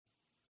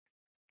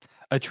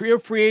A trio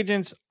of free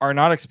agents are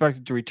not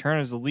expected to return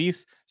as the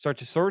Leafs start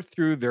to sort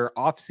through their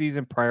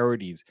offseason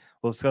priorities.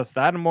 We'll discuss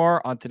that and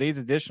more on today's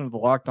edition of the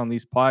Locked On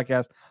Leafs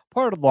podcast,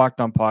 part of the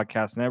Locked On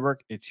Podcast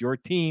Network. It's your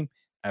team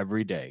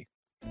every day.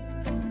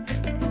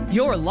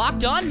 You're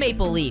Locked On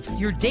Maple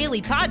Leafs, your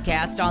daily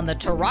podcast on the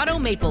Toronto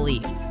Maple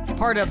Leafs,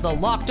 part of the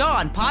Locked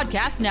On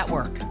Podcast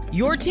Network,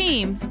 your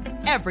team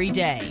every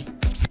day.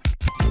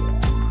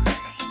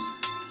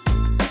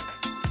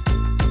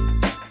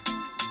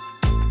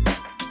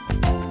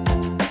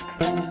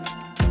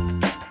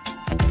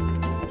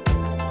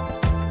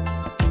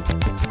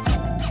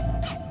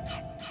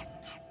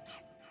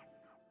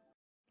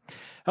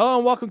 Hello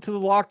and welcome to the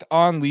Locked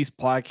On Leafs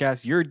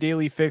podcast, your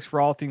daily fix for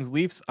all things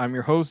Leafs. I'm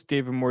your host,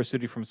 David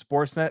Morisuti from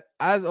Sportsnet.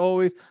 As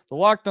always, the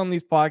Locked On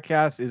Leafs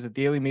podcast is a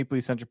daily Maple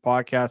Leaf centric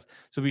podcast,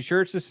 so be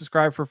sure to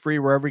subscribe for free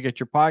wherever you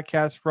get your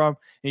podcasts from.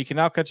 And you can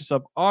now catch us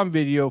up on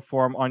video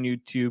form on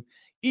YouTube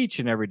each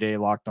and every day,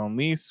 Locked On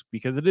Leafs,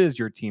 because it is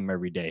your team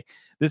every day.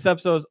 This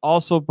episode is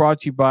also brought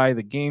to you by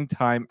the Game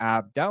Time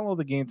app. Download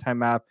the Game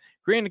Time app,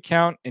 create an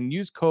account, and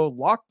use code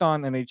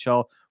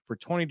LOCKEDONNHL for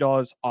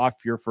 $20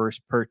 off your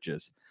first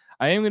purchase.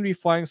 I am going to be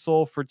flying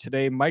solo for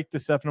today. Mike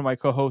DeStefano, my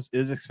co-host,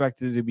 is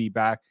expected to be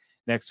back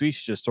next week.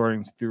 She's just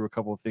sorting through a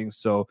couple of things,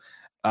 so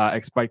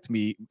expect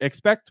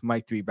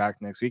Mike to be back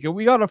next week. And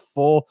we got a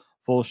full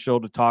show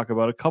to talk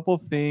about. A couple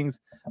of things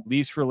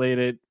Leafs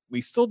related. We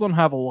still don't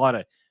have a lot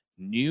of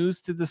news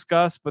to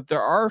discuss, but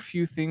there are a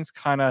few things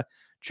kind of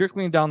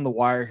trickling down the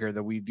wire here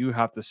that we do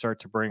have to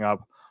start to bring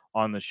up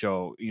on the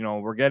show. You know,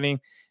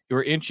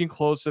 we're inching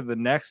closer. The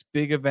next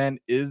big event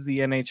is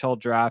the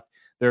NHL draft.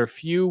 There are a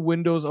few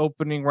windows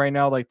opening right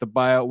now, like the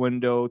buyout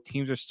window.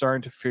 Teams are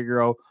starting to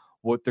figure out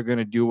what they're going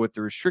to do with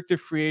the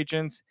restricted free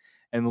agents.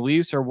 And the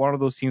Leafs are one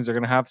of those teams that are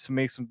going to have to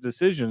make some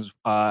decisions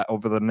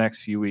over the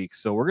next few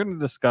weeks. So we're going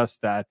to discuss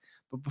that.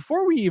 But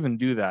before we even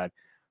do that,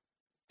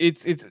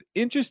 it's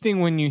interesting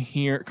when you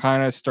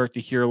start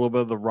to hear a little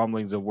bit of the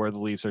rumblings of where the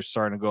Leafs are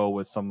starting to go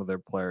with some of their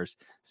players,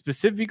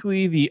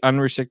 specifically the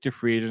unrestricted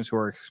free agents who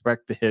are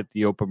expected to hit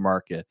the open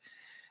market.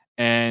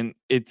 And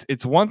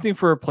it's one thing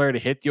for a player to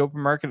hit the open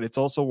market. It's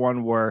also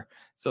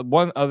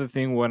one other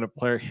thing when a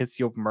player hits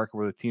the open market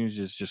where the team is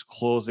just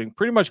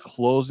pretty much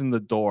closing the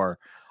door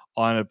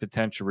on a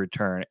potential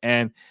return.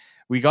 And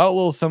we got a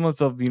little semblance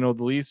of, the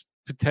Leafs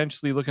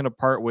potentially looking to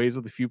part ways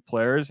with a few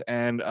players.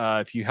 And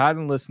if you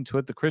hadn't listened to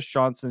it, the Chris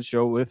Johnson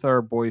show with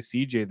our boy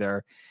CJ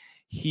there,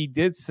 he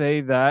did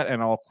say that,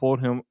 and I'll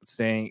quote him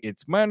saying,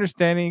 "It's my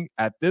understanding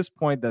at this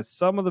point that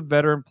some of the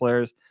veteran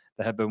players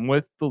that have been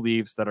with the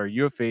Leafs that are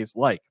UFAs,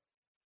 like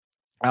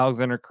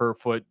Alexander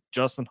Kerfoot,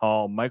 Justin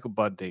Holl, Michael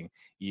Bunting,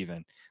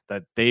 even,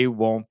 that they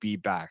won't be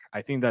back.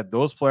 I think that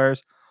those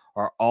players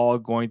are all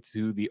going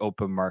to the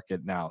open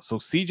market now." So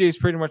CJ is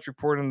pretty much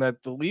reporting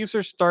that the Leafs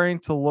are starting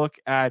to look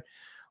at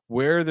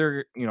where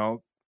their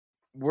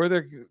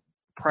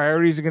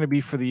priorities are going to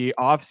be for the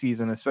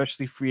offseason,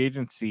 especially free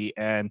agency.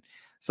 And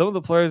some of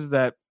the players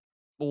that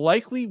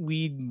likely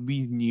we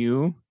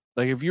knew,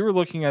 like if you were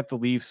looking at the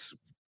Leafs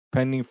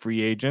pending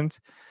free agents,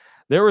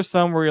 there were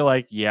some where you're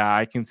like, yeah,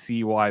 I can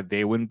see why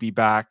they wouldn't be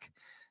back.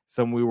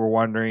 Some we were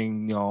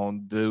wondering,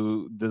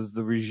 does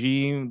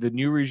the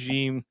new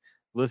regime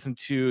listen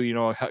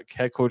to, a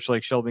head coach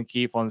like Sheldon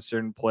Keefe on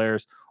certain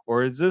players?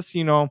 Or is this,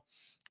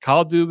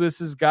 Kyle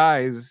Dubas's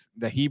guys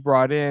that he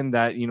brought in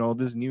that,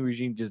 this new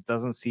regime just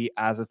doesn't see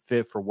as a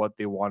fit for what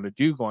they want to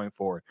do going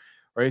forward,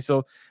 right?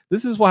 So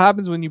this is what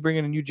happens when you bring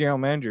in a new general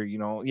manager.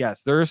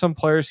 Yes, there are some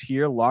players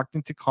here locked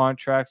into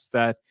contracts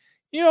that,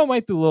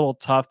 might be a little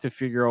tough to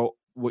figure out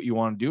what you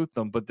want to do with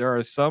them, but there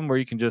are some where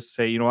you can just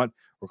say, you know what,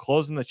 we're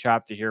closing the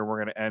chapter here, we're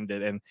going to end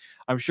it. And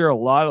I'm sure a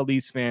lot of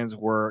Leafs fans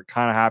were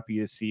kind of happy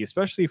to see,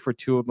 especially for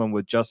two of them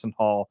with Justin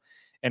Holl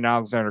and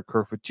Alexander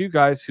Kerfoot, two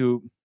guys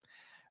who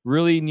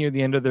really near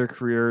the end of their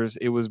careers,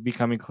 it was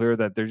becoming clear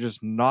that they're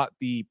just not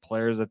the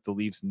players that the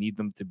Leafs need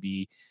them to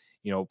be.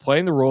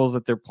 Playing the roles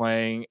that they're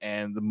playing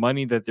and the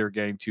money that they're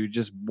getting to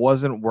just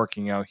wasn't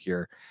working out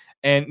here.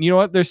 And you know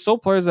what? There's still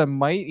players that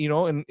might,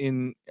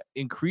 in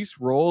increased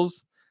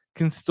roles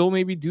can still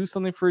maybe do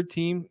something for a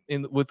team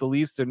with the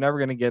Leafs. They're never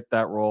going to get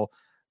that role,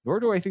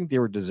 nor do I think they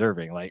were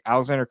deserving. Like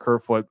Alexander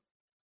Kerfoot,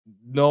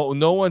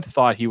 no one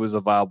thought he was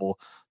a viable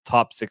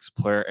top 6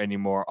 player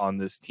anymore on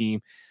this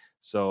team.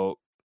 So,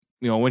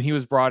 when he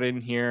was brought in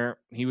here,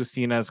 he was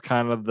seen as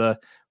kind of the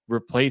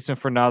replacement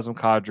for Nazem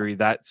Kadri.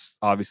 That's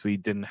obviously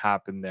didn't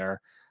happen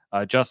there.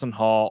 Justin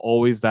Holl,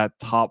 always that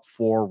top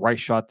 4 right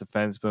shot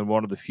defenseman,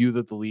 one of the few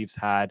that the Leafs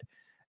had,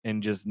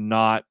 and just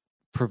not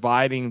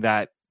providing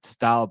that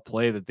style of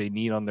play that they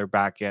need on their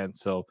back end.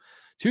 So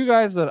two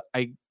guys that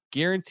I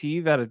guarantee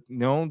that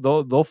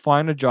they'll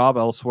find a job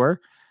elsewhere.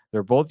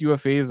 They're both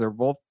UFAs. They're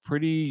both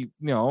pretty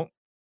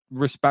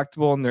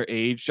respectable in their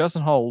age.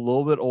 Justin Holl a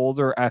little bit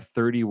older at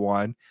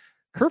 31.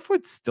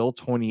 Kerfoot's still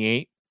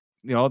 28.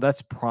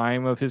 That's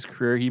prime of his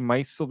career. He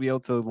might still be able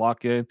to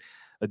lock in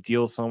a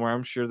deal somewhere.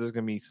 I'm sure there's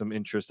going to be some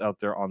interest out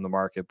there on the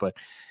market, but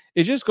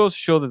it just goes to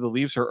show that the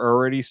Leafs are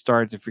already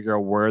starting to figure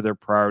out where their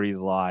priorities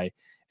lie.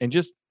 And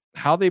just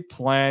how they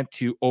plan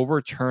to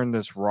overturn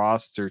this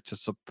roster to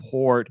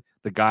support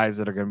the guys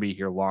that are going to be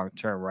here long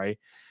term, right?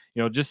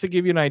 Just to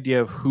give you an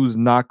idea of who's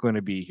not going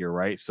to be here,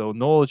 right? So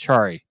Noel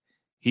Achari,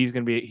 he's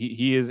going to be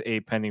he is a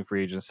pending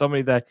free agent,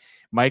 somebody that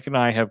Mike and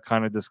I have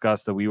kind of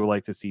discussed that we would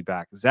like to see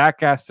back.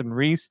 Zach Aston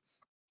Reese,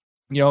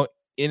 in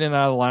and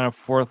out of the lineup,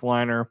 fourth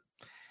liner,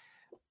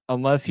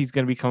 unless he's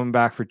going to be coming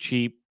back for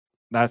cheap,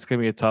 that's going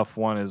to be a tough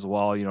one as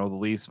well. The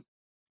Leafs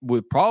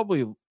would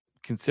probably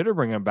consider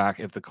bringing him back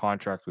if the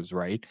contract was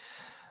right.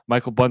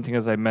 Michael Bunting,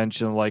 as I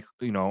mentioned,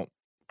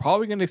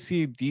 probably going to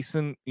see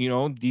decent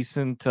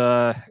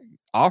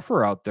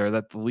offer out there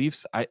that the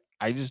Leafs, I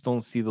just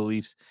don't see the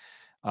Leafs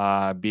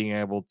being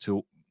able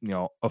to,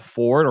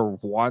 afford or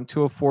want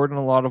to afford in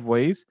a lot of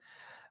ways.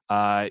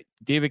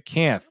 David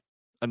Kampf,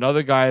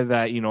 another guy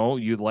that,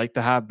 you'd like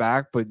to have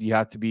back, but you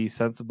have to be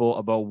sensible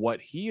about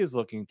what he is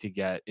looking to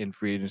get in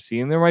free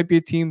agency. And there might be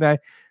a team that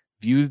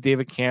views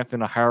David Kampf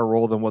in a higher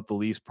role than what the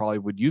Leafs probably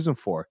would use him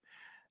for.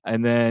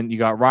 And then you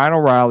got Ryan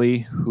O'Reilly,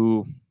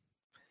 who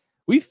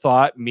we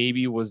thought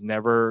maybe was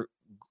never,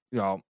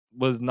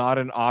 was not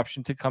an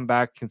option to come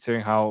back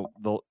considering how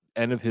the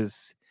end of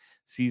his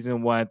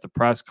season went, the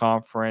press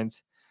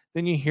conference.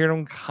 Then you hear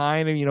him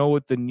kind of,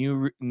 with the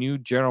new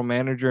general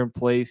manager in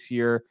place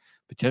here,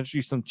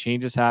 potentially some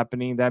changes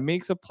happening that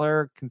makes a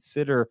player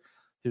consider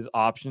his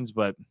options.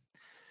 But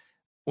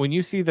when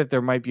you see that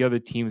there might be other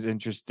teams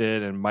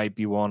interested and might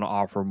be willing to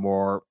offer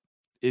more,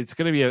 that's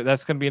going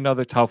to be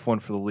another tough one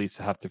for the Leafs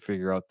to have to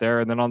figure out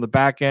there. And then on the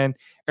back end,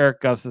 Erik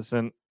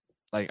Gustafsson,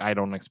 I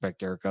don't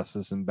expect Erik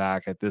Gustafsson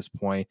back at this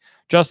point.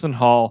 Justin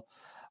Holl,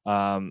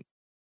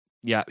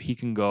 yeah, he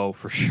can go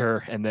for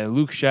sure. And then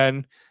Luke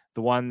Shen,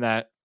 the one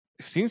that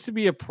seems to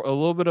be a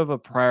little bit of a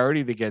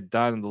priority to get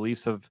done. And the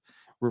Leafs have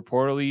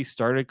reportedly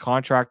started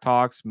contract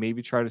talks,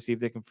 maybe try to see if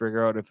they can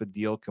figure out if a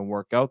deal can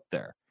work out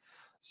there.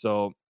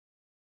 So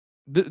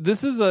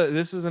this is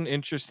an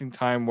interesting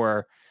time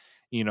where,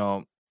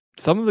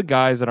 some of the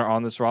guys that are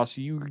on this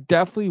roster, you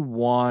definitely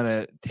want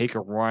to take a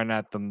run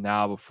at them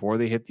now before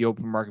they hit the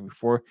open market.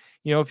 Before,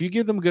 if you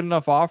give them a good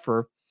enough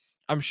offer,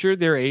 I'm sure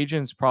their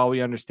agents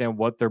probably understand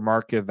what their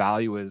market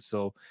value is.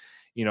 So,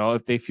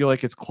 if they feel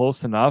like it's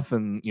close enough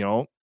and,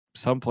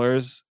 some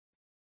players,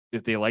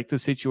 if they like the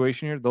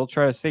situation here, they'll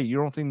try to say, you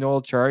don't think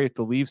Noel Acciari, if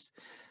the Leafs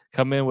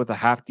come in with a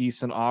half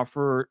decent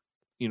offer,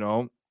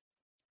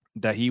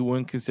 that he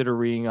wouldn't consider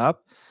reading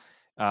up.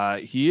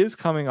 He is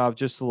coming off,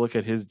 just to look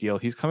at his deal,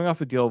 he's coming off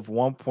a deal of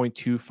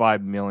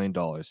 $1.25 million.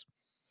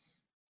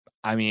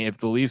 I mean, if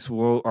the Leafs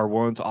are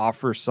willing to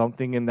offer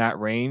something in that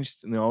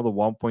range, the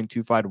 1.25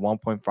 to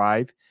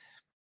 1.5,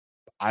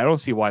 I don't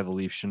see why the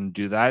Leafs shouldn't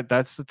do that.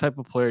 That's the type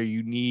of player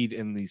you need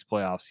in these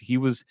playoffs. He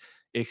was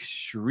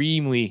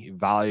extremely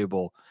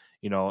valuable.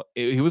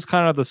 He was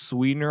kind of the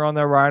sweetener on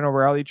that Ryan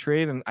O'Reilly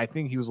trade, and I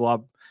think he was a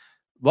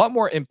lot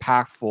more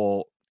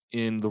impactful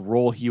in the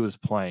role he was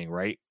playing,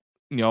 right?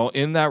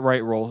 In that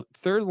right role.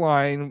 Third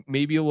line,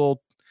 maybe a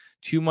little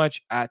too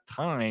much at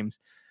times,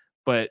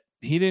 but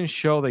he didn't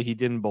show that he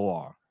didn't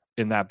belong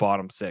in that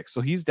bottom six.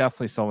 So he's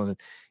definitely someone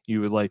that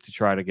you would like to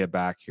try to get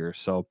back here.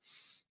 So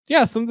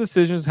yeah, some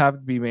decisions have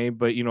to be made,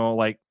 but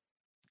like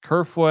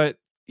Kerfoot,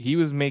 he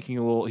was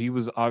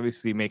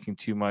obviously making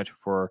too much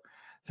for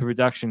the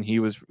reduction he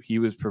was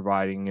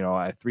providing,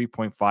 at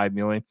 3.5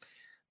 million.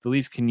 The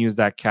Leafs can use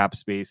that cap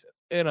space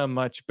in a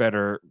much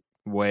better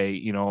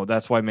way.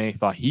 That's why many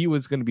thought he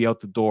was going to be out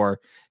the door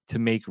to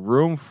make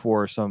room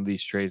for some of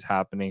these trades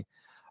happening.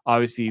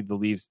 Obviously, the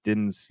Leafs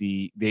didn't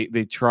see,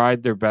 they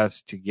tried their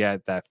best to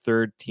get that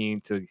third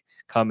team to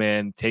come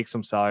in, take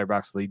some salary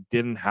back, so they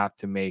didn't have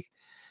to make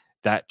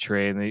that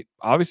trade. And they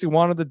obviously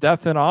wanted the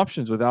depth and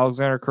options with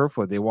Alexander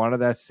Kerfoot. They wanted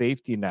that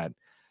safety net.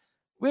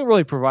 We didn't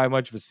really provide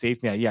much of a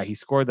safety net. Yeah, he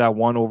scored that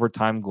one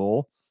overtime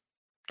goal.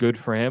 Good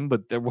for him,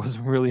 but there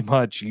wasn't really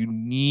much. You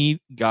need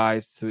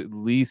guys to at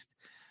least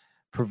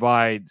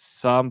provide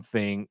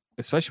something,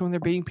 especially when they're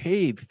being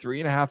paid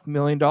 $3.5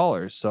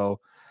 million. So,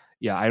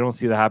 yeah, I don't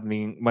see that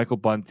happening. Michael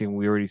Bunting,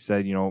 we already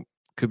said,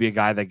 could be a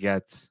guy that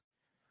gets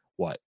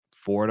what,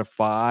 $4 to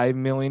 $5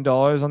 million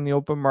on the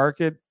open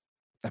market.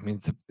 I mean,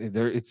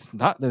 there's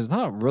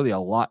not really a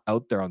lot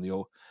out there on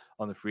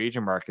the free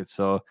agent market.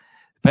 So,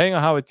 depending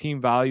on how a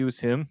team values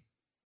him,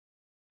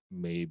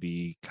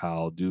 maybe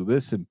Kyle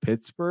Dubas in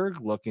Pittsburgh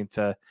looking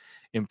to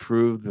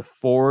improve the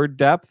forward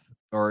depth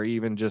or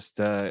even just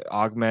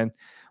augment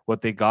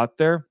what they got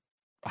there.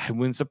 It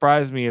wouldn't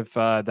surprise me if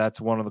that's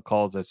one of the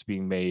calls that's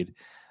being made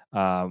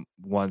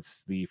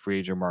once the free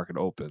agent market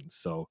opens.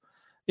 So,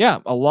 yeah,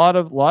 a lot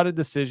of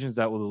decisions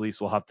that the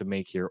Leafs will have to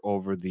make here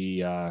over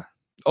the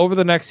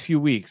next few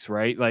weeks,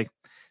 right? Like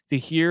to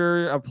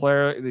hear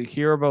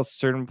about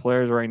certain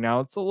players right now,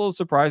 it's a little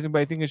surprising,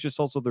 but I think it's just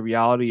also the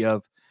reality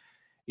of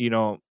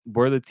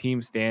where the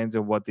team stands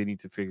and what they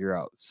need to figure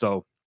out.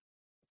 So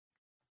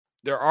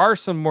there are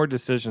some more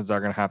decisions that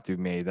are going to have to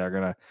be made that are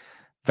going to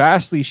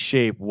vastly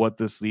shape what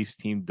this Leafs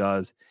team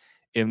does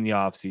in the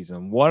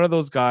offseason. One of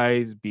those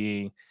guys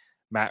being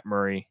Matt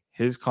Murray.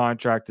 His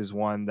contract is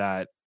one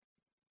that,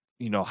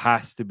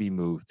 has to be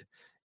moved.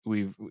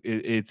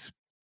 It's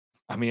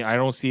I mean, I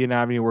don't see an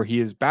avenue where he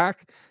is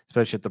back,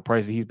 especially at the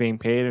price that he's being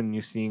paid. And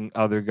you're seeing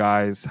other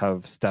guys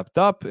have stepped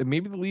up. And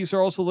maybe the Leafs are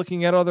also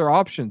looking at other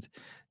options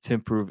to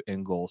improve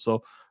in goal.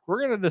 So we're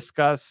going to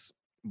discuss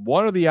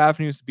one of the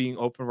avenues being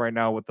open right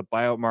now with the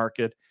buyout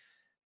market,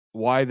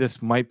 why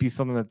this might be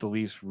something that the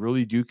Leafs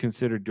really do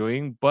consider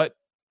doing. But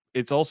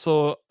it's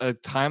also a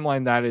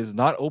timeline that is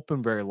not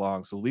open very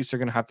long. So the Leafs are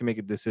going to have to make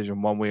a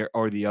decision one way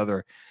or the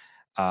other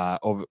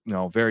over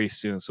very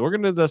soon. So we're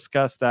going to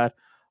discuss that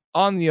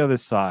on the other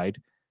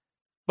side.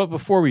 But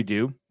before we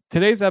do,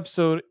 today's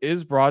episode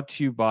is brought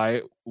to you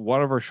by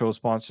one of our show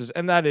sponsors,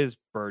 and that is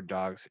Bird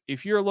Dogs.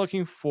 If you're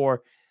looking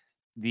for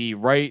the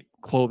right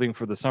clothing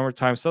for the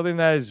summertime, something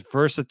that is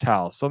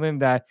versatile, something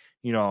that,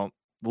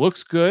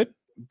 looks good,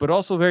 but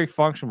also very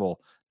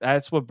functional,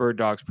 that's what Bird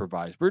Dogs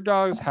provides. Bird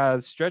Dogs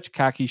has stretch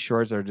khaki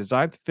shorts that are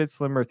designed to fit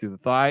slimmer through the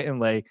thigh and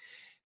leg,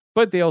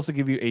 but they also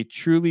give you a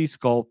truly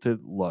sculpted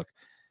look.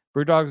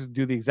 Bird Dogs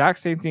do the exact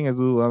same thing as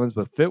Lululemons,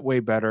 but fit way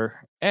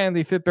better. And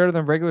they fit better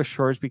than regular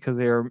shorts because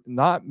they are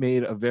not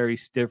made of very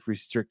stiff,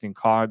 restricting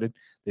cotton.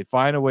 They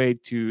find a way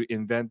to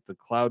invent the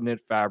cloud knit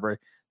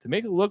fabric to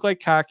make it look like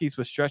khakis,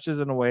 but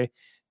stretches in a way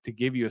to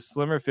give you a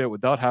slimmer fit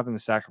without having to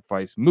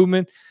sacrifice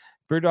movement.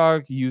 Bird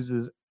Dog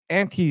uses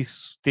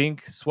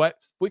anti-stink sweat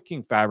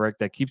wicking fabric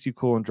that keeps you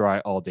cool and dry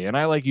all day. And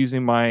I like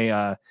using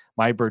my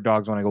my Bird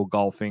Dogs when I go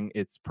golfing.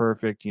 It's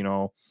perfect,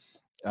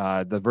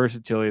 the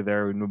versatility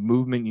there and the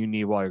movement you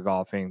need while you're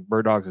golfing.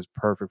 Bird Dogs is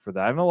perfect for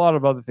that, and a lot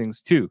of other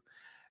things too.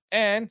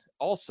 And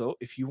also,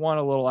 if you want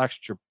a little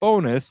extra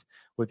bonus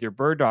with your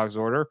Bird Dogs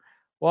order,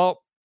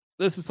 well,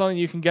 this is something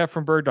you can get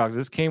from Bird Dogs.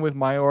 This came with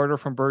my order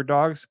from Bird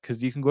Dogs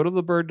because you can go to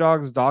the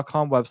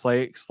birddogs.com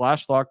website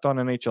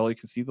 /LockedOnNHL. You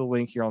can see the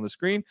link here on the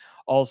screen.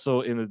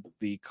 Also in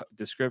the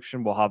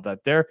description, we'll have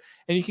that there.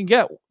 And you can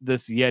get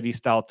this Yeti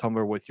style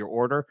tumbler with your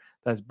order.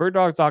 That's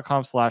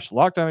birddogs.com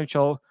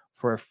 /LockedOnNHL.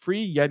 For a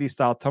free Yeti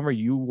style tumbler.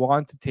 You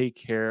want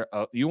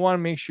to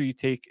make sure you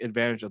take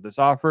advantage of this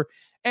offer,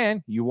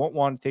 and you won't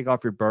want to take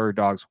off your Bird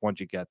Dogs once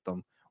you get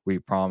them. We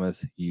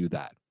promise you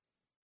that.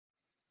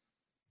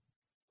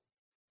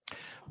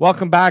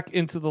 Welcome back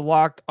into the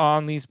Locked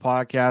On Leafs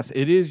podcast.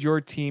 It is your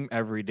team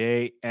every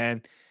day,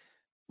 and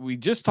we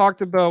just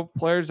talked about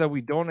players that we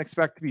don't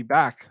expect to be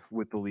back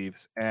with the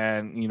Leafs,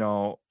 and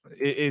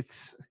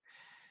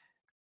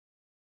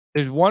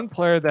there's one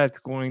player it's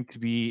going to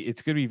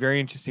be very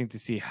interesting to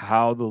see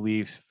how the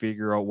Leafs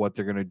figure out what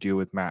they're going to do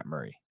with Matt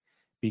Murray,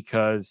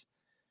 because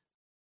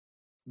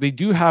they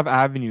do have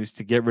avenues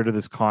to get rid of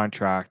this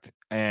contract.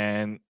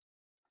 And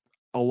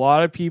a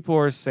lot of people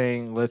are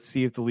saying, let's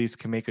see if the Leafs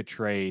can make a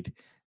trade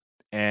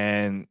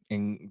and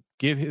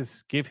give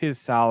his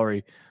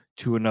salary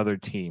to another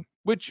team,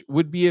 which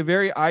would be a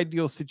very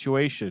ideal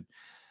situation.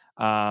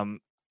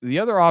 The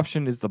other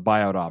option is the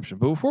buyout option.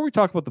 But before we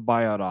talk about the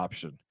buyout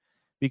option,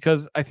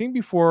 because I think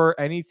before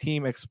any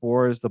team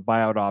explores the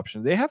buyout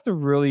option, they have to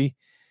really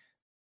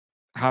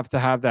have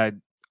that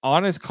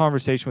honest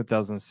conversation with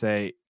us and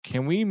say,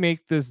 can we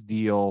make this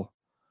deal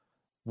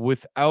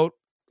without,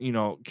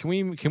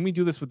 can we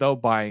do this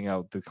without buying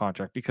out the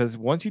contract? Because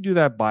once you do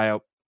that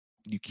buyout,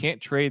 you can't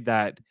trade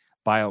that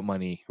buyout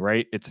money,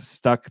 right? It's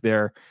stuck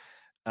there.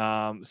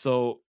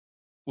 So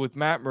with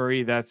Matt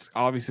Murray, that's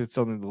obviously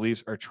something the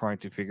Leafs are trying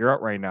to figure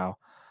out right now.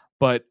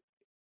 But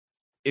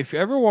if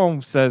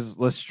everyone says,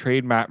 let's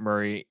trade Matt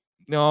Murray,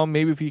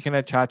 maybe if you can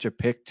attach a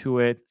pick to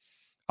it,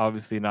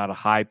 obviously not a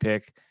high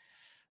pick.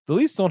 The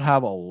Leafs don't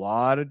have a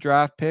lot of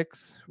draft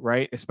picks,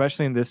 right?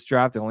 Especially in this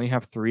draft, they only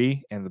have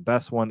 3, and the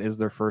best one is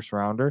their first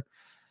rounder.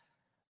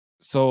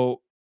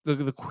 So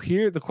the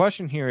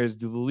question here is,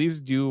 do the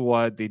Leafs do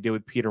what they did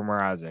with Peter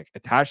Mrazek,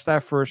 attach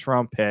that first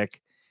round pick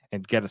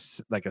and get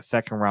a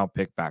second round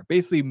pick back,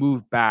 basically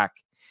move back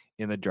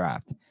in the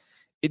draft?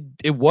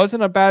 It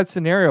wasn't a bad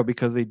scenario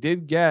because they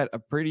did get a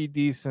pretty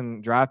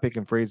decent draft pick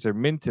in Fraser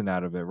Minton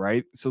out of it,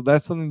 right? So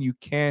that's something you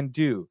can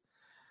do.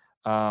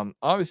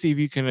 Obviously, if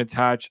you can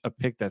attach a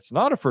pick that's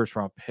not a first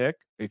round pick,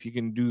 if you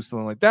can do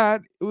something like that,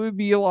 it would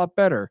be a lot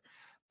better.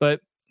 But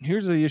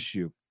here's the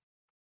issue.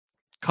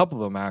 A couple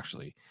of them,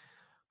 actually.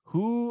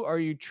 Who are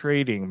you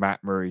trading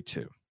Matt Murray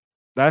to?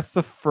 That's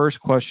the first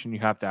question you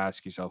have to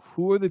ask yourself.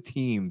 Who are the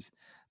teams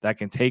that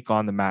can take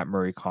on the Matt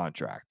Murray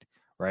contract,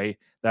 right?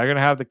 They're going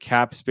to have the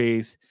cap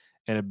space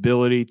and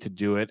ability to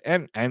do it.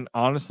 And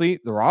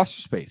honestly, the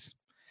roster space,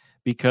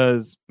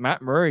 because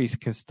Matt Murray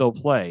can still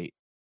play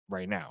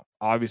right now.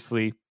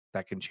 Obviously,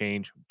 that can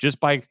change just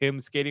by him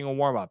skating a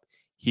warm up.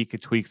 He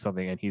could tweak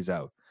something and he's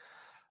out.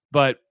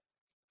 But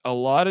a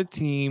lot of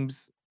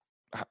teams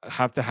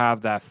have to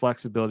have that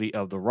flexibility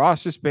of the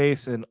roster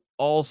space and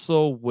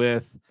also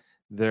with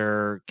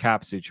their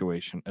cap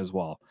situation as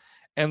well.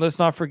 And let's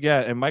not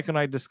forget, and Mike and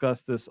I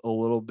discussed this a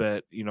little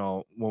bit,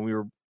 when we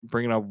were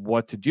bringing up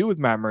what to do with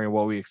Matt Murray and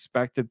what we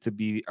expected to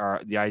be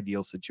the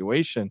ideal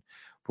situation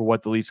for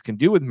what the Leafs can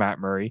do with Matt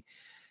Murray.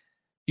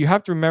 You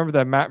have to remember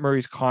that Matt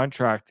Murray's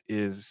contract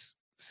is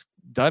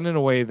done in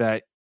a way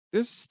that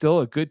there's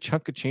still a good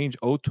chunk of change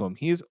owed to him.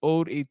 He is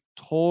owed a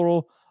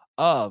total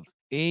of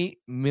 $8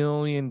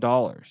 million,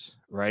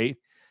 right?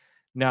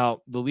 Now,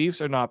 the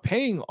Leafs are not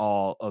paying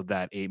all of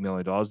that $8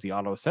 million. The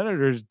Ottawa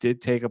Senators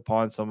did take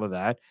upon some of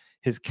that.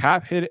 His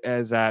cap hit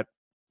is at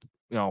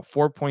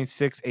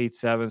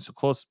 4.687, so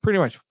close, pretty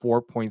much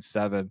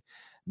 $4.7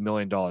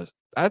 million.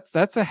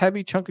 That's a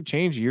heavy chunk of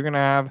change you're gonna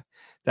have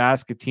to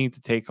ask a team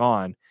to take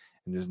on,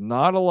 and there's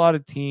not a lot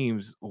of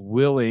teams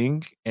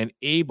willing and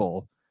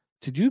able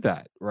to do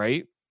that,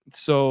 right?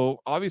 So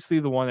obviously,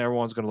 the one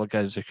everyone's gonna look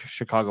at is the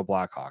Chicago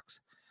Blackhawks.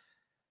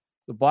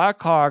 The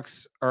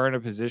Blackhawks are in a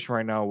position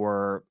right now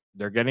where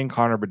they're getting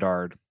Connor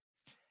Bedard.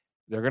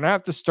 They're going to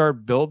have to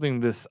start building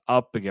this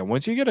up again.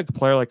 Once you get a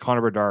player like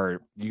Connor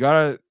Bedard, you got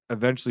to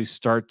eventually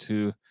start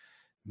to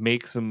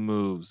make some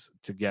moves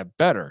to get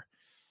better.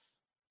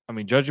 I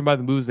mean, judging by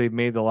the moves they've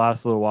made the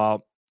last little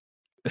while,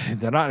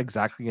 they're not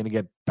exactly going to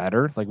get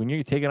better. Like when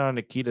you're taking on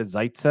Nikita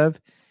Zaitsev,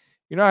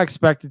 you're not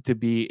expected to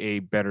be a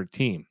better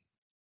team.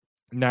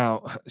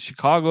 Now,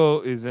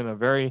 Chicago is in a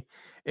very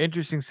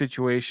interesting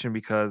situation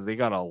because they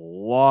got a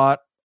lot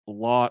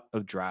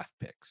of draft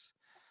picks.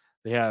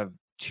 They have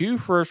 2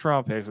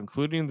 first-round picks,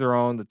 including their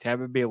own, the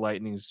Tampa Bay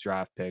Lightning's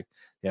draft pick.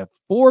 They have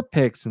 4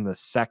 picks in the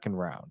second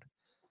round.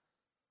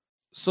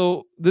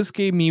 So this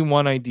gave me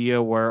one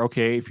idea where,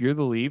 okay, if you're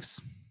the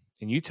Leafs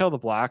and you tell the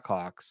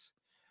Blackhawks,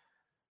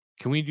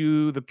 can we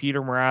do the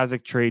Peter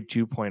Mrazek trade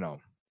 2.0,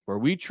 where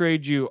we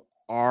trade you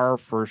our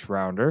first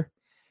rounder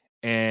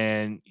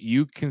and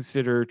you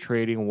consider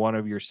trading one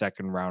of your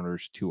second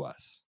rounders to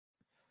us?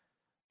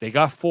 They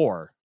got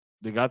 4.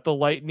 They got the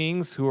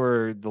Lightnings, who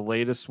are the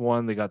latest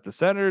one. They got the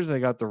Senators.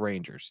 They got the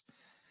Rangers.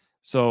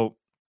 So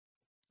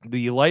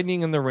the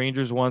Lightning and the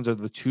Rangers ones are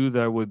the 2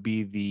 that would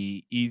be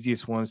the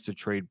easiest ones to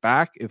trade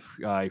back if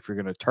you're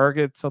going to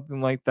target something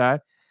like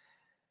that.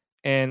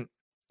 And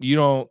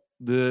the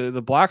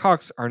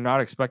Blackhawks are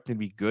not expecting to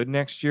be good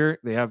next year.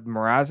 They have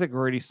Mrazek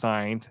already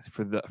signed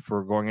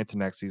for going into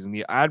next season.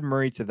 You add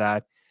Murray to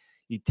that,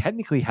 you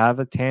technically have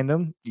a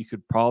tandem. You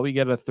could probably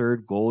get a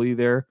third goalie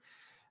there.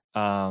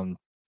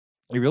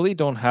 They really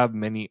don't have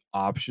many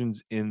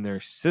options in their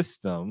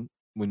system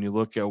when you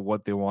look at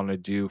what they want to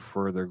do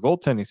for their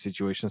goaltending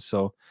situation.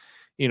 So,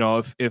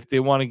 if they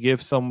want to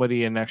give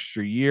somebody an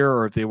extra year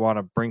or if they want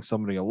to bring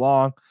somebody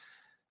along,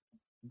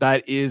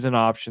 that is an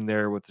option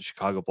there with the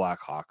Chicago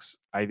Blackhawks.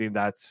 I think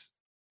that's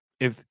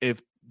if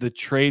the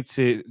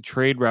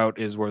trade route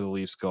is where the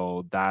Leafs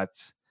go,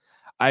 that's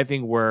I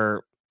think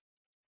where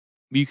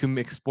you can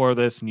explore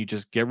this and you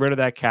just get rid of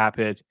that cap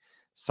hit,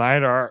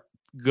 sign our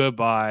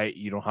goodbye.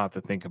 You don't have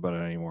to think about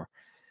it anymore.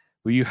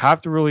 But you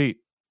have to really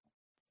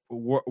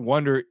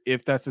wonder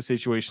if that's the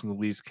situation the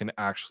Leafs can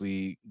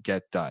actually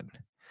get done.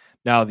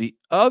 Now, the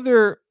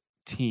other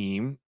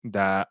team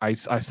that I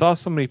saw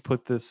somebody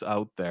put this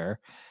out there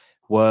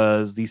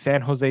was the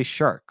San Jose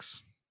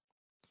Sharks,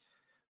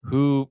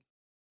 who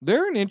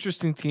they're an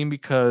interesting team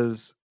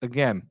because,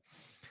 again,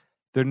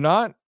 they're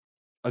not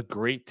a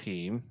great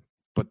team,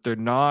 but they're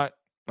not,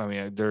 I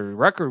mean, their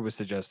record would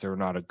suggest they're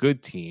not a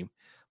good team.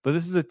 But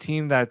this is a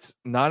team that's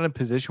not in a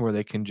position where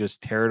they can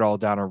just tear it all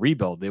down and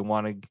rebuild. They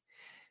want to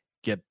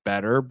get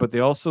better, but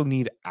they also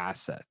need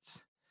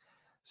assets.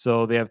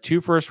 So they have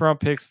 2 first-round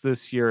picks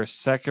this year, a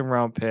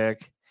second-round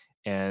pick,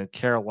 and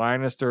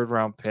Carolina's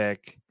third-round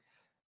pick.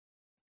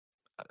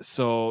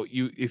 So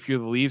if you're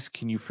the Leafs,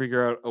 can you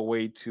figure out a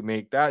way to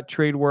make that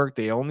trade work?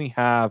 They only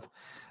have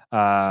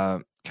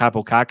Kaapo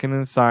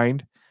Kähkönen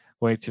signed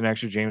going to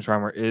next year. James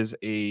Reimer is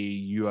a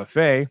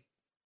UFA.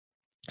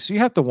 So you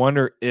have to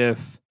wonder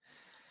if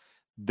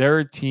they're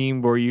a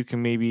team where you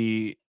can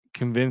maybe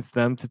convince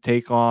them to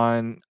take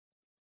on,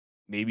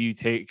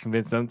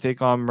 convince them to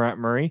take on Matt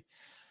Murray.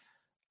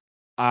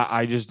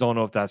 I just don't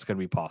know if that's going to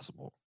be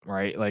possible,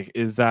 right? Like,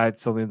 is that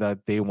something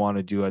that they want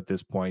to do at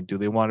this point? Do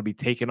they want to be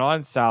taking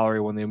on salary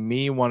when they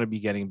may want to be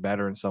getting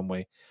better in some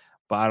way?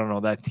 But I don't know.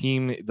 That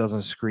team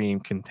doesn't scream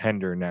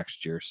contender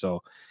next year.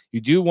 So you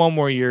do one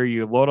more year,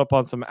 you load up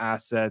on some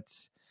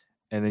assets,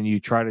 and then you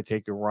try to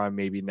take a run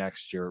maybe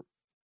next year.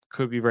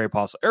 Could be very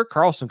possible. Erik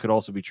Karlsson could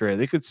also be traded.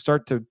 They could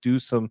start to do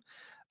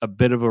a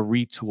bit of a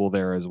retool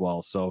there as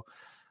well. So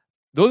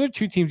those are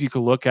 2 teams you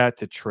could look at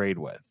to trade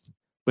with.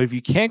 But if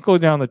you can't go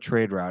down the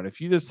trade route, if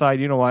you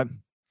decide, you know what,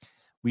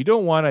 we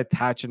don't want to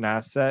attach an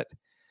asset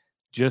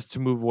just to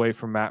move away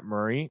from Matt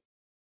Murray,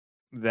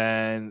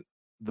 then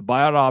the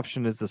buyout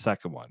option is the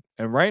second one.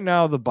 And right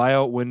now the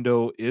buyout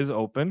window is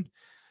open.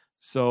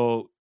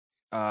 So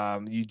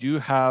you do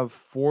have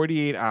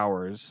 48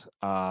 hours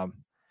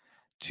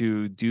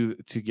to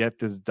get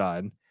this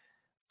done.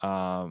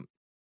 I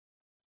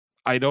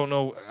don't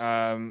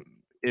know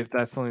if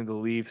that's something the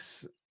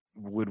Leafs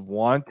would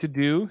want to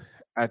do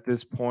at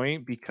this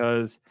point,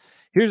 because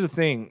here's the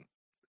thing.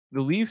 The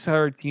Leafs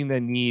are a team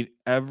that need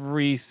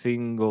every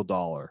single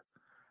dollar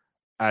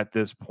at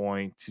this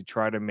point to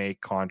try to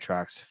make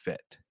contracts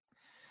fit.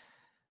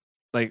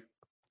 Like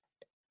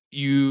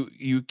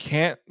you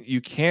can't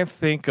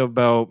think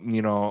about,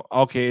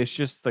 okay, it's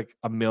just like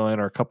 $1 million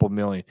or a couple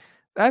million.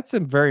 That's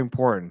very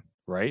important,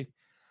 right?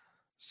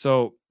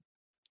 So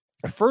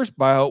the first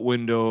buyout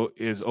window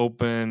is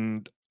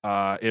opened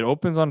It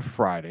opens on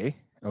Friday.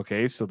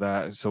 Okay,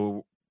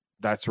 so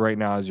that's right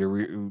now as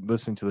you're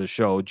listening to the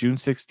show. June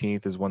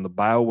 16th is when the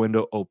buyout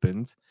window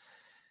opens,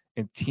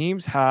 and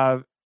teams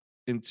have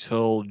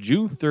until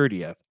June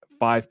 30th,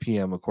 5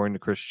 p.m. according to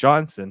Chris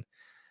Johnson.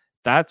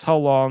 That's how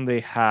long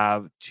they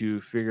have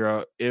to figure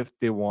out if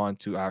they want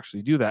to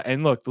actually do that.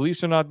 And look, the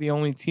Leafs are not the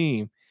only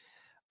team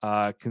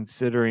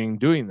considering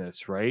doing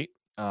this, right?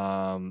 There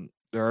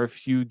are a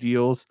few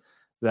deals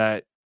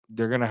that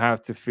they're going to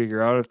have to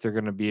figure out if they're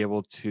going to be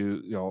able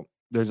to,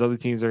 there's other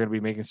teams that are going to be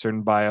making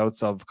certain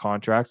buyouts of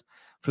contracts.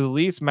 For the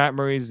Leafs, Matt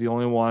Murray is the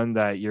only one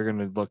that you're going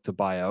to look to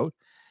buy out.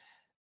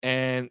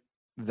 And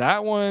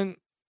that one,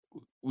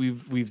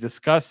 we've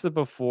discussed it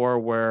before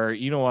where,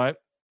 you know what,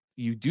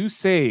 you do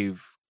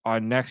save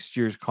on next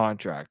year's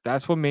contract.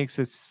 That's what makes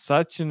it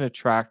such an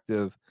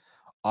attractive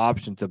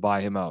option to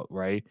buy him out,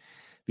 right?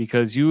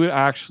 Because you would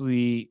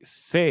actually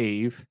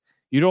save,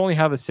 you'd only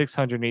have a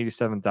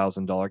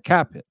 $687,000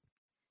 cap hit.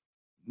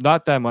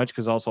 Not that much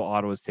because also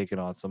Ottawa's taken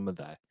on some of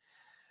that.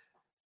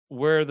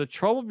 Where the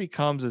trouble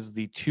becomes is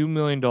the $2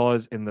 million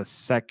in the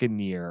second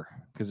year,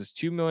 because it's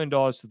 $2 million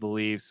to the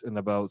Leafs and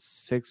about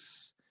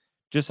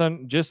just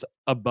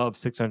above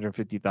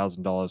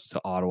 $650,000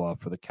 to Ottawa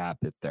for the cap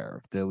hit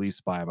there if the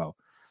Leafs buy him out.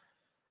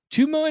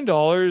 $2 million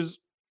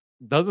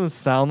doesn't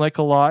sound like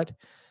a lot,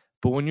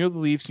 but when you're the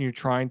Leafs and you're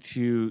trying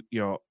to,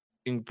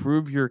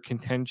 improve your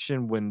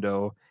contention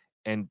window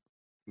and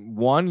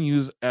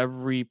use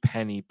every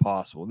penny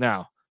possible.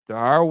 Now, there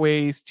are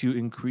ways to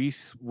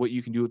increase what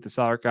you can do with the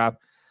salary cap.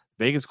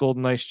 Vegas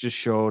Golden Knights just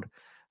showed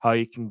how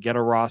you can get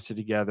a roster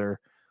together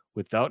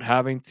without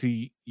having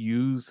to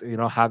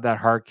have that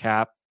hard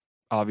cap.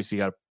 Obviously,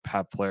 you got to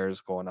have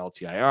players going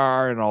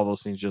LTIR and all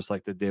those things, just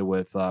like they did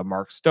with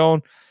Mark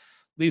Stone.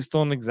 Leafs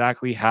don't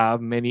exactly have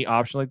many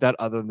options like that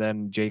other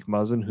than Jake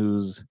Muzzin,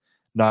 who's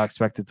not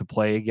expected to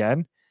play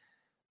again.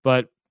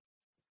 But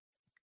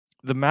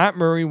the Matt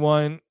Murray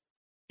one,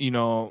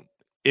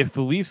 if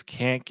the Leafs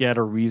can't get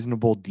a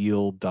reasonable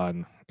deal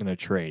done in a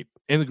trade,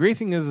 and the great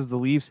thing is the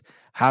Leafs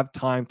have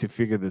time to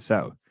figure this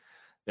out.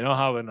 They don't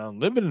have an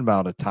unlimited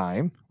amount of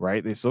time,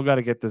 right? They still got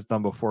to get this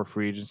done before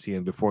free agency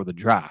and before the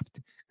draft.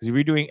 Because if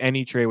you're doing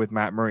any trade with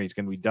Matt Murray, it's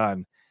going to be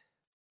done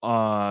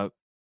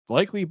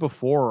likely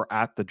before or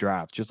at the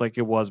draft, just like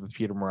it was with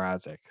Peter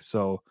Mrazek.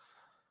 So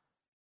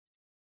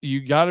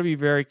you got to be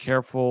very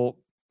careful.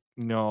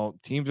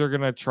 Teams are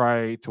going to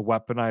try to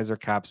weaponize their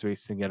cap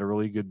space and get a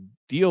really good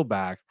deal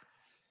back.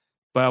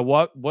 But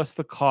what's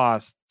the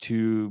cost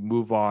to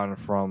move on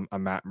from a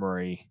Matt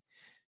Murray?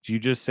 Do you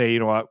just say, you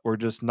know what, we're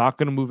just not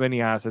going to move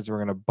any assets. We're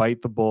going to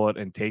bite the bullet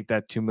and take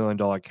that $2 million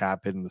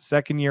cap hit in the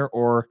second year?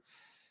 Or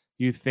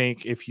you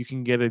think if you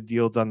can get a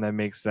deal done that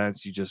makes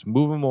sense, you just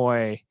move them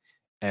away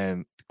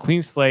and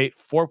clean slate,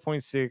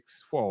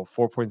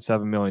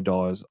 $4.7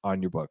 million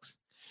on your books.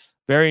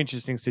 Very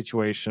interesting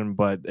situation,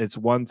 but it's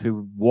one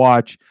to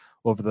watch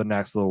over the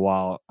next little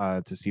while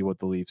to see what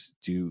the Leafs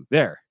do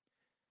there.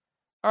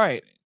 All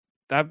right.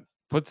 That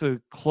puts a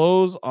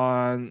close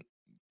on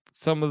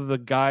some of the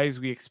guys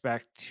we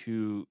expect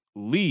to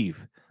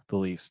leave the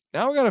Leafs.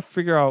 Now we got to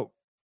figure out,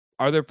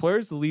 are there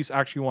players the Leafs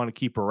actually want to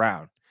keep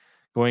around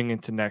going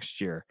into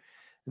next year?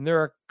 And there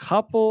are a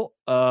couple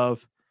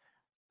of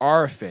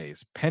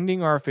pending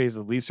RFAs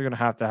the Leafs are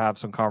going to have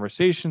some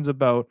conversations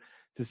about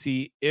to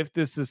see if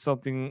this is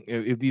something,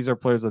 if these are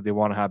players that they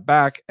want to have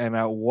back and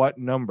at what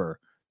number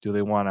do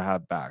they want to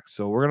have back.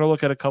 So we're going to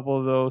look at a couple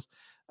of those,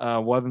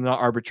 whether or not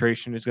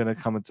arbitration is going to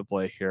come into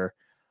play here.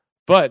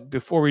 But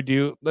before we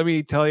do, let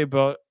me tell you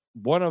about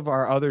one of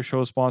our other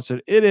show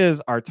sponsors. It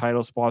is our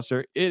title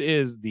sponsor. It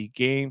is the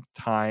Game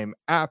Time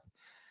app.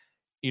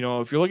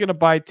 If you're looking to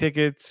buy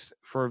tickets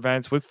for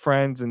events with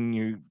friends and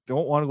you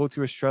don't want to go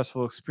through a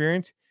stressful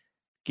experience,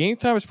 Game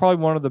Time is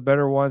probably one of the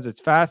better ones. It's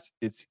fast.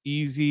 It's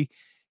easy.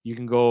 You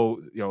can go,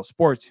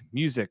 sports,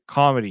 music,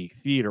 comedy,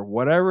 theater,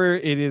 whatever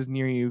it is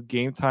near you.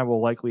 Game Time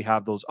will likely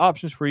have those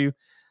options for you.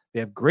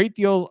 They have great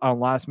deals on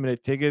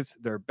last-minute tickets.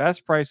 Their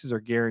best prices are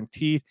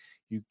guaranteed.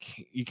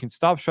 You can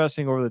stop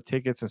stressing over the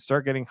tickets and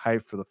start getting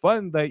hyped for the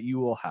fun that you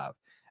will have.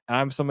 And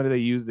I'm somebody that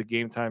used the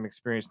Game Time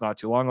experience not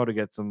too long ago to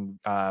get some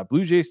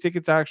Blue Jays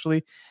tickets,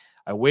 actually.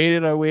 I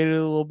waited a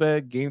little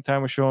bit. Game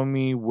Time was showing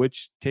me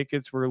which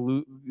tickets were,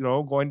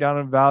 going down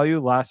in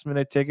value,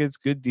 last-minute tickets,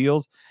 good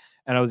deals.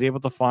 And I was able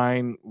to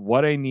find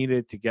what I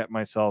needed to get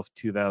myself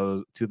to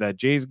that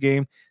Jays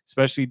game,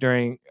 especially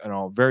during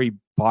very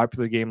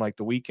popular game like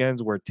the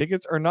weekends where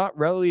tickets are not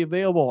readily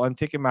available on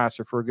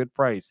Ticketmaster for a good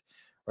price,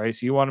 right?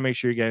 So you want to make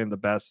sure you're getting the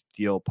best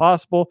deal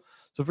possible.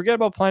 So forget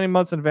about planning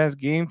months in advance.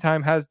 Game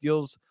Time has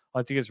deals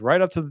on tickets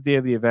right up to the day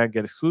of the event.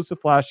 Get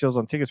exclusive flash deals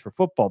on tickets for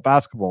football,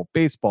 basketball,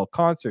 baseball,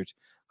 concerts,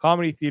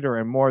 comedy, theater,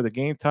 and more. The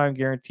Game Time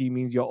guarantee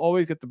means you'll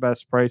always get the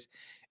best price.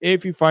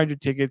 If you find your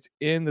tickets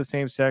in the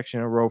same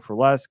section in a row for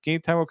less, Game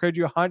Time will credit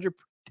you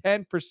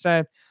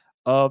 110%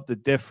 of the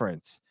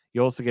difference.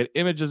 You also get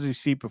images of your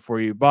seat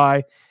before you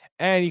buy,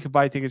 and you can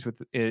buy tickets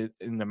in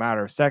a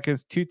matter of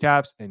seconds, 2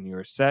 taps, and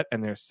you're set,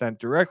 and they're sent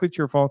directly to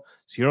your phone,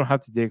 so you don't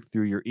have to dig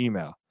through your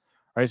email.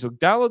 All right, so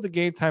download the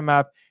Game Time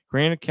app,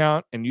 create an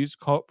account, and use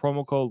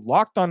promo code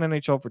Locked On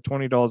NHL for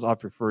 $20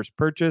 off your first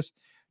purchase.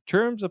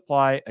 Terms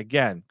apply.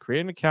 Again,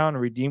 create an account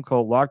and redeem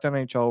code Locked On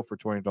NHL for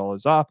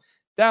 $20 off.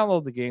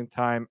 Download the Game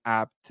Time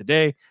app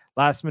today.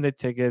 Last minute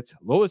tickets,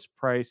 lowest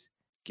price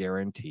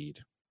guaranteed.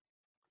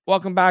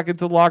 Welcome back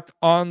into Locked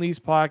On Leafs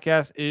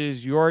podcast. It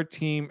is your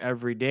team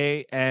every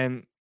day,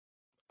 and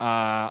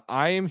I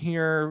am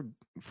here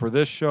for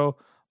this show.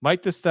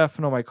 Mike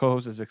DiStefano, my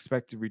co-host, is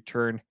expected to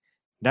return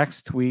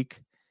next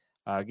week.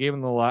 Gave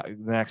him the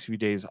next few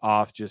days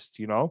off, just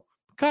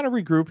kind of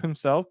regroup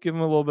himself, give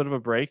him a little bit of a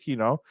break,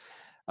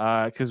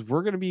 because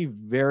we're going to be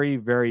very,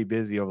 very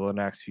busy over the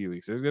next few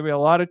weeks. There's going to be a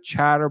lot of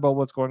chatter about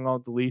what's going on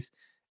with the Leafs,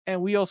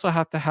 and we also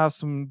have to have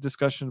some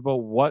discussion about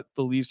what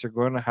the Leafs are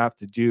going to have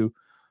to do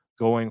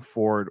going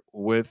forward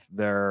with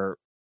their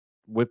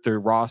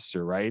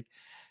roster, right?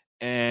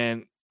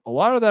 And a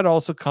lot of that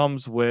also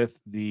comes with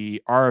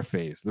the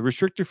RFAs, the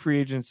restricted free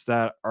agents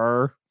that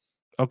are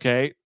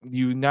okay.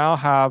 You now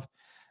have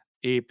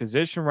a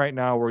position right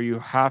now where you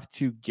have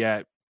to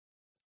get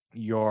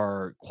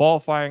your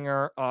qualifying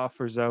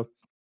offers out.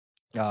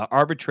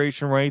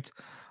 Arbitration rates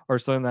are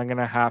something that I'm going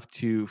to have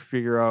to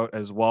figure out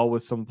as well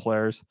with some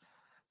players.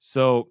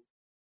 So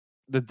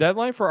the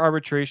deadline for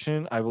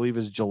arbitration, I believe,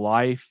 is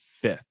July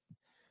 5th.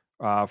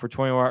 For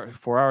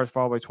 24 hours,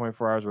 followed by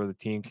 24 hours where the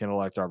team can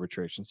elect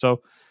arbitration.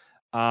 So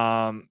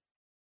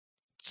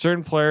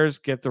certain players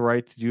get the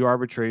right to do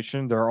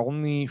arbitration. There are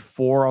only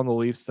 4 on the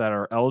Leafs that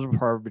are eligible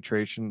for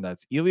arbitration.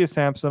 That's Ilya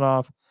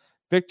Samsonov,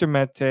 Victor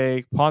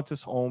Mete,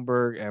 Pontus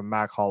Holmberg, and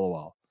Mac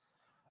Hollowell.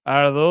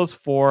 Out of those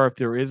 4, if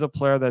there is a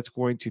player that's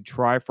going to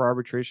try for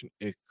arbitration,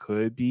 it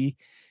could be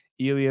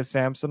Ilya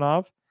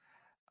Samsonov.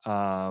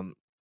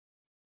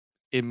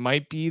 It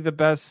might be the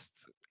best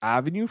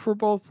avenue for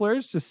both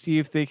players to see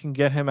if they can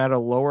get him at a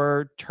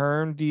lower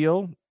term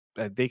deal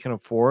that they can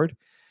afford.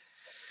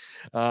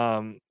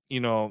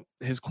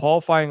 His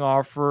qualifying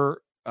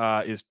offer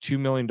is $2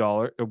 million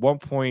at one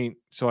point.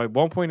 So at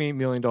 $1.8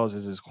 million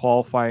is his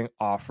qualifying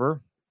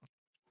offer.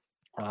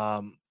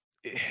 I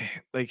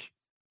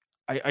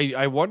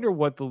wonder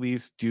what the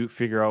Leafs do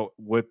figure out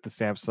with the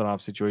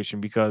Samsonov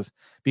situation because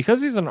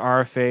he's an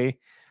RFA.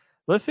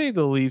 Let's say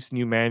the Leafs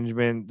new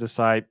management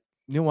decide,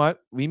 you know what,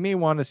 we may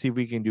want to see if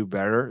we can do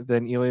better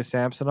than Ilya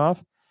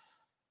Samsonov.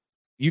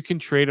 You can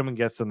trade him and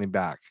get something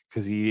back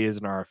because he is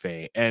an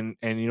RFA. And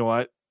you know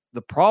what?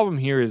 The problem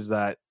here is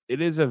that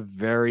it's supposed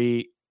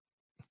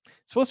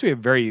to be a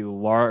very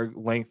large,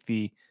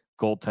 lengthy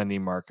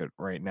goaltending market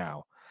right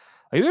now.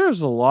 Like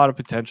there's a lot of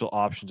potential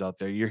options out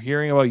there. You're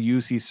hearing about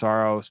UC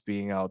Saros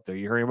being out there.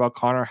 You're hearing about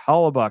Connor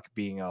Hellebuck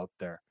being out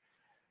there.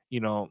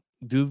 Do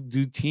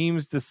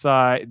teams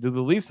decide? Do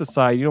the Leafs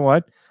decide? You know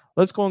what?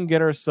 Let's go and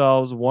get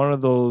ourselves one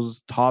of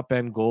those top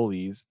end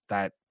goalies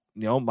that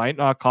might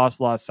not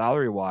cost a lot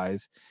salary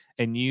wise,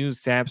 and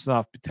use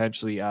Samsonov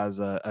potentially as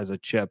a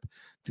chip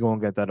to go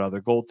and get that other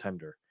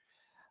goaltender.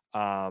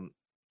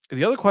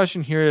 The other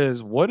question here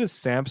is, what is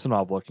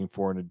Samsonov looking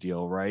for in a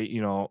deal? Right?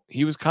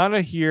 He was kind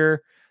of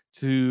here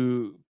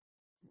to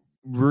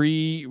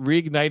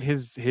reignite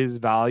his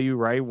value,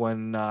 right?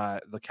 When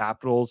the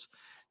Capitals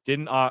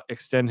didn't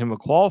extend him a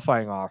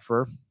qualifying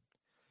offer.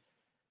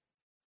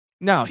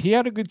 Now, he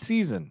had a good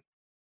season.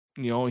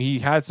 He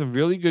had some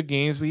really good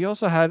games, but he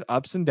also had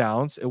ups and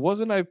downs. It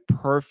wasn't a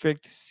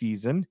perfect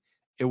season.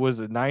 It was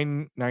a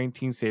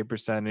 .919 save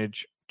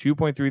percentage,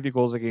 2.33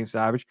 goals against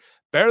average,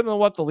 better than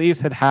what the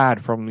Leafs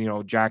had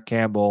from, Jack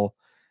Campbell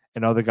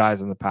and other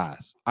guys in the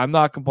past. I'm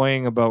not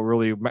complaining about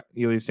really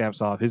Ilya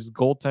Samsonov. His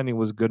goaltending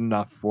was good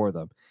enough for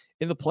them.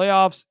 In the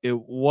playoffs, it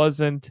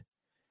wasn't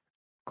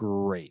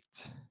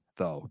great,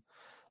 though.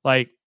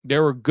 Like,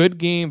 there were good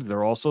games. There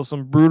were also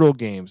some brutal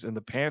games. In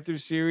the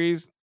Panthers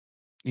series,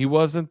 he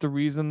wasn't the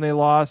reason they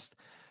lost,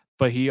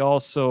 but he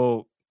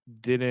also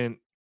didn't.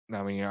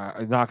 I mean,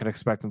 I'm not going to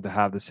expect him to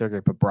have the Sergei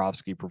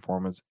Bobrovsky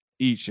performance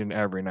each and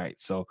every night.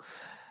 So,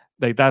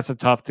 that's a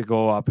tough to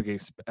go up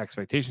against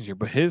expectations here.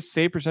 But his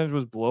save percentage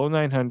was below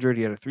 900.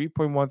 He had a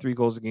 3.13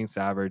 goals against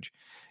average.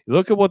 You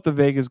look at what the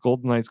Vegas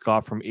Golden Knights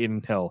got from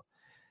Aiden Hill.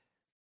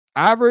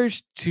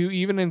 Average to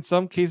even in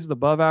some cases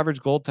above average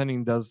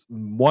goaltending does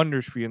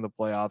wonders for you in the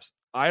playoffs.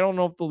 I don't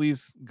know if the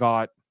Leafs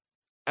got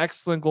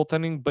excellent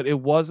goaltending, but it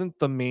wasn't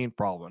the main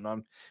problem.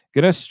 I'm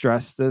going to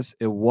stress this.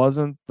 It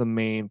wasn't the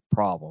main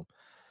problem.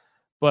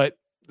 But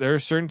there are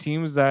certain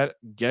teams that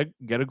get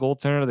a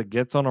goaltender that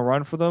gets on a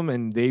run for them,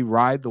 and they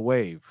ride the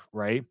wave,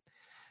 right?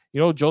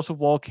 Joseph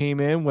Woll came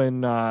in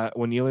when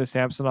Ilya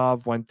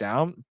Samsonov went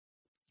down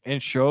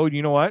and showed,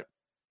 you know what?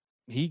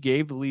 He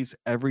gave the Leafs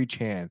every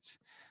chance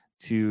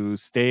to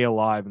stay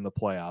alive in the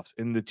playoffs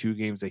in the 2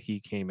 games that he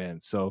came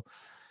in. So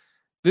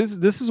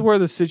this is where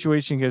the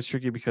situation gets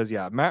tricky because,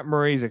 Matt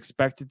Murray is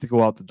expected to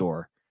go out the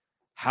door.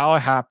 How it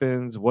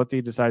happens, what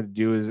they decide to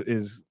do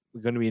is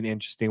going to be an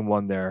interesting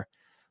one there.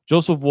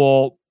 Joseph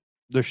Woll,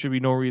 there should be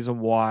no reason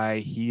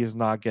why he is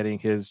not getting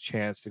his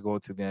chance to go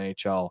to the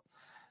NHL.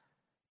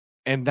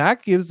 And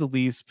that gives the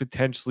Leafs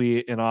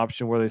potentially an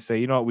option where they say,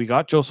 you know what, we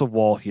got Joseph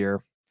Woll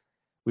here.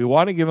 We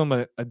want to give him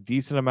a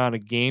decent amount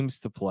of games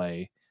to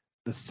play.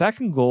 The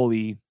second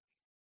goalie,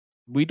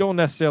 we don't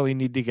necessarily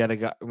need to get a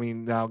guy. I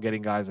mean, now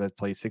getting guys that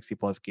play 60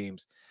 plus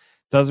games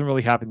doesn't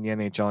really happen in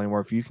the NHL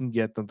anymore. If you can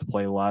get them to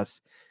play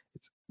less,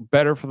 it's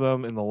better for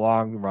them in the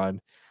long run.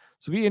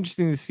 So it'll be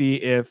interesting to see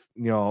if,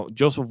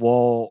 Joseph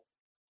Woll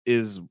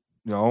is,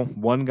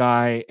 one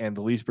guy and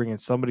the Leafs bring in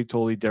somebody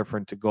totally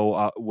different to go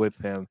out with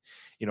him.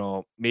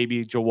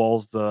 Maybe Joe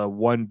Woll's the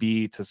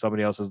 1B to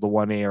somebody else is the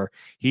 1A, or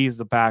he's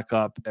the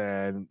backup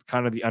and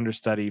kind of the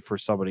understudy for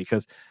somebody,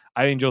 because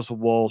I think Joseph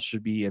Woll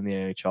should be in the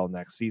NHL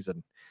next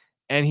season.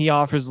 And he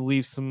offers the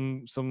Leafs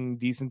some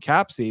decent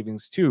cap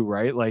savings too,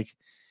 right? Like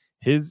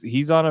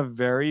he's on a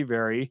very,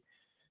 very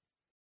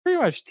pretty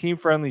much team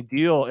friendly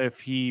deal if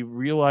he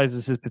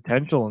realizes his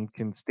potential and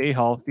can stay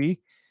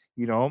healthy.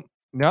 You know,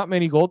 not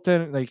many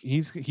goaltenders, like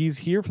he's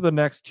here for the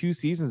next 2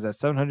 seasons at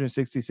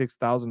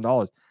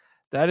 $766,000.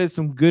 That is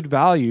some good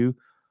value,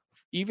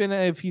 even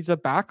if he's a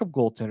backup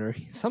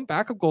goaltender. Some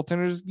backup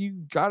goaltenders you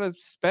gotta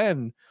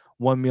spend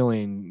 $1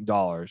 million,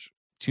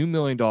 $2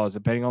 million,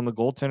 depending on the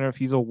goaltender. If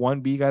he's a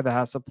 1B guy that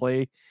has to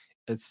play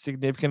a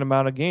significant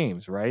amount of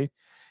games, right?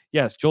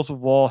 Yes, Joseph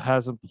Woll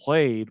hasn't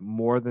played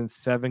more than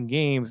 7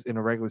 games in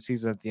a regular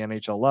season at the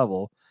NHL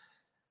level.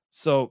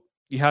 So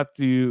you have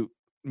to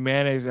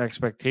manage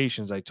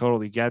expectations. I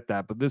totally get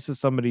that. But this is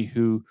somebody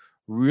who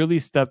really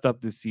stepped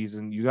up this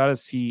season. You got to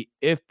see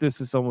if this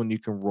is someone you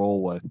can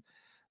roll with.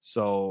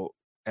 So,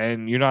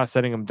 and you're not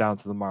setting him down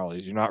to the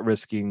Marlies. You're not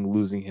risking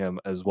losing him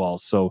as well.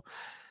 So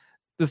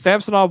the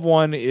Samsonov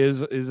one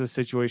is a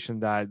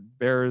situation that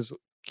bears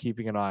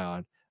keeping an eye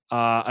on.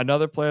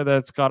 Another player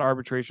that's got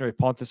arbitration rate,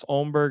 Pontus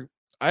Holmberg.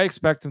 I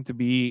expect him to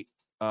be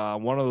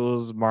one of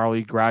those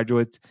Marley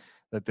graduates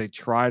that they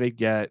try to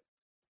get,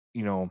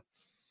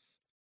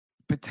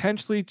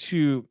 potentially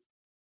to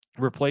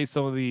replace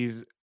some of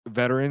these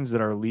veterans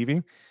that are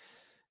leaving.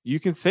 You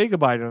can say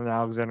goodbye to an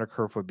Alexander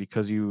Kerfoot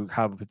because you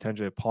have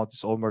potentially a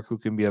Pontus Holmberg who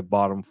can be a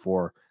bottom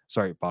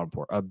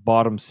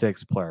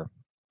 6 player.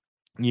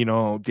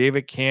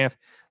 David Kampf,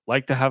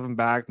 like to have him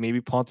back.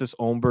 Maybe Pontus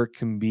Holmberg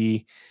can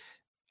be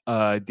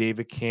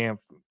David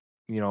Kampf,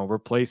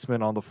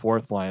 replacement on the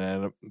fourth line.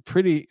 And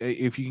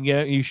if you can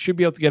get, you should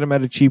be able to get him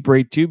at a cheap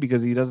rate too,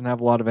 because he doesn't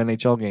have a lot of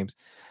NHL games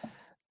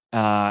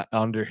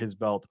under his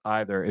belt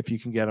either. If you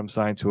can get him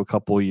signed to a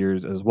couple of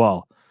years as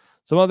well.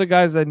 Some other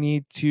guys that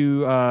need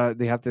to,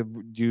 they have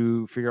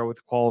to figure out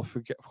with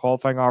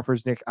qualifying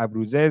offers. Nick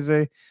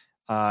Abruzzese,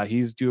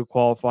 he's due a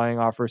qualifying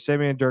offer.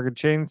 Semyon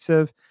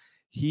Durgachensev,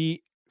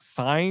 he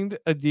signed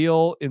a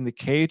deal in the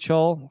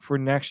KHL for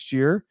next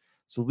year.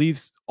 So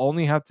Leafs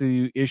only have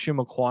to issue him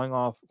a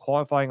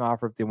qualifying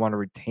offer if they want to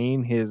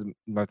retain his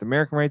North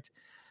American rights.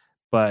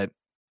 But,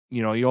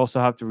 you also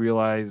have to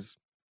realize,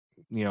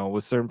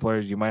 with certain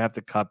players, you might have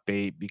to cut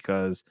bait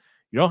because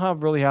you don't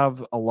really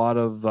have a lot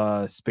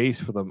of space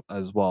for them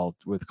as well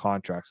with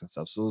contracts and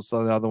stuff. So it's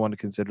another one to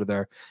consider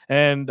there.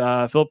 And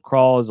Philip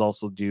Kral is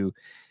also due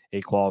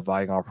a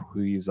qualifying offer,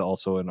 who he's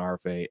also an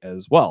RFA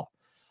as well.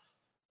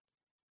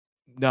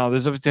 Now,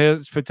 there's a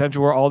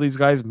potential where all these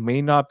guys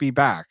may not be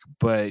back,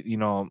 but,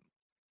 the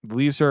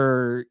Leafs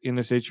are in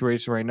a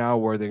situation right now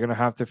where they're going to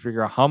have to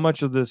figure out how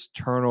much of this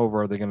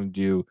turnover are they going to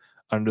do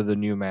under the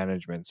new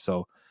management.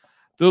 So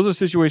those are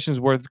situations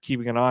worth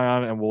keeping an eye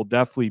on, and we'll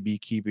definitely be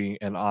keeping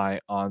an eye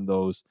on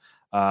those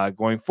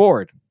going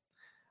forward.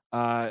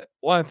 I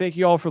want to thank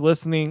you all for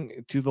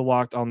listening to the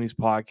Locked On Leafs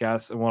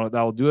podcast. And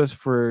that will do us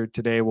for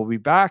today. We'll be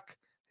back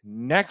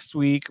next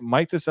week.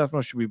 Mike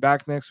DeStefano should be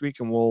back next week,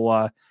 and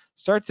we'll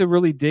start to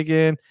really dig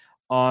in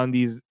on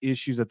these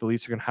issues that the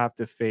Leafs are going to have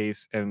to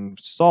face and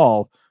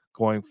solve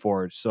going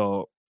forward.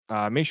 So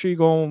make sure you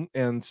go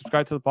and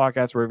subscribe to the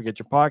podcast wherever you get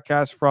your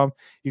podcast from.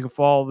 You can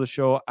follow the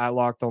show at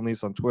Locked On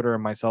Leafs on Twitter,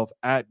 and myself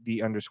at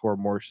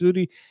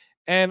 @D_Morsuti.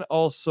 And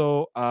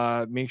also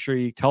make sure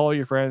you tell all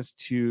your friends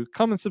to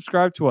come and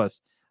subscribe to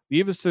us.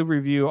 Leave us a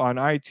review on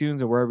iTunes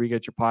and wherever you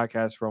get your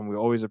podcast from. We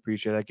always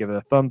appreciate it. Give it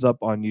a thumbs up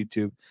on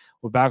YouTube.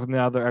 We're back with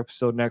another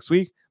episode next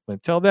week. But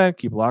until then,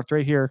 keep locked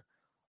right here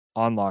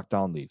on Locked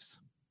On Leafs.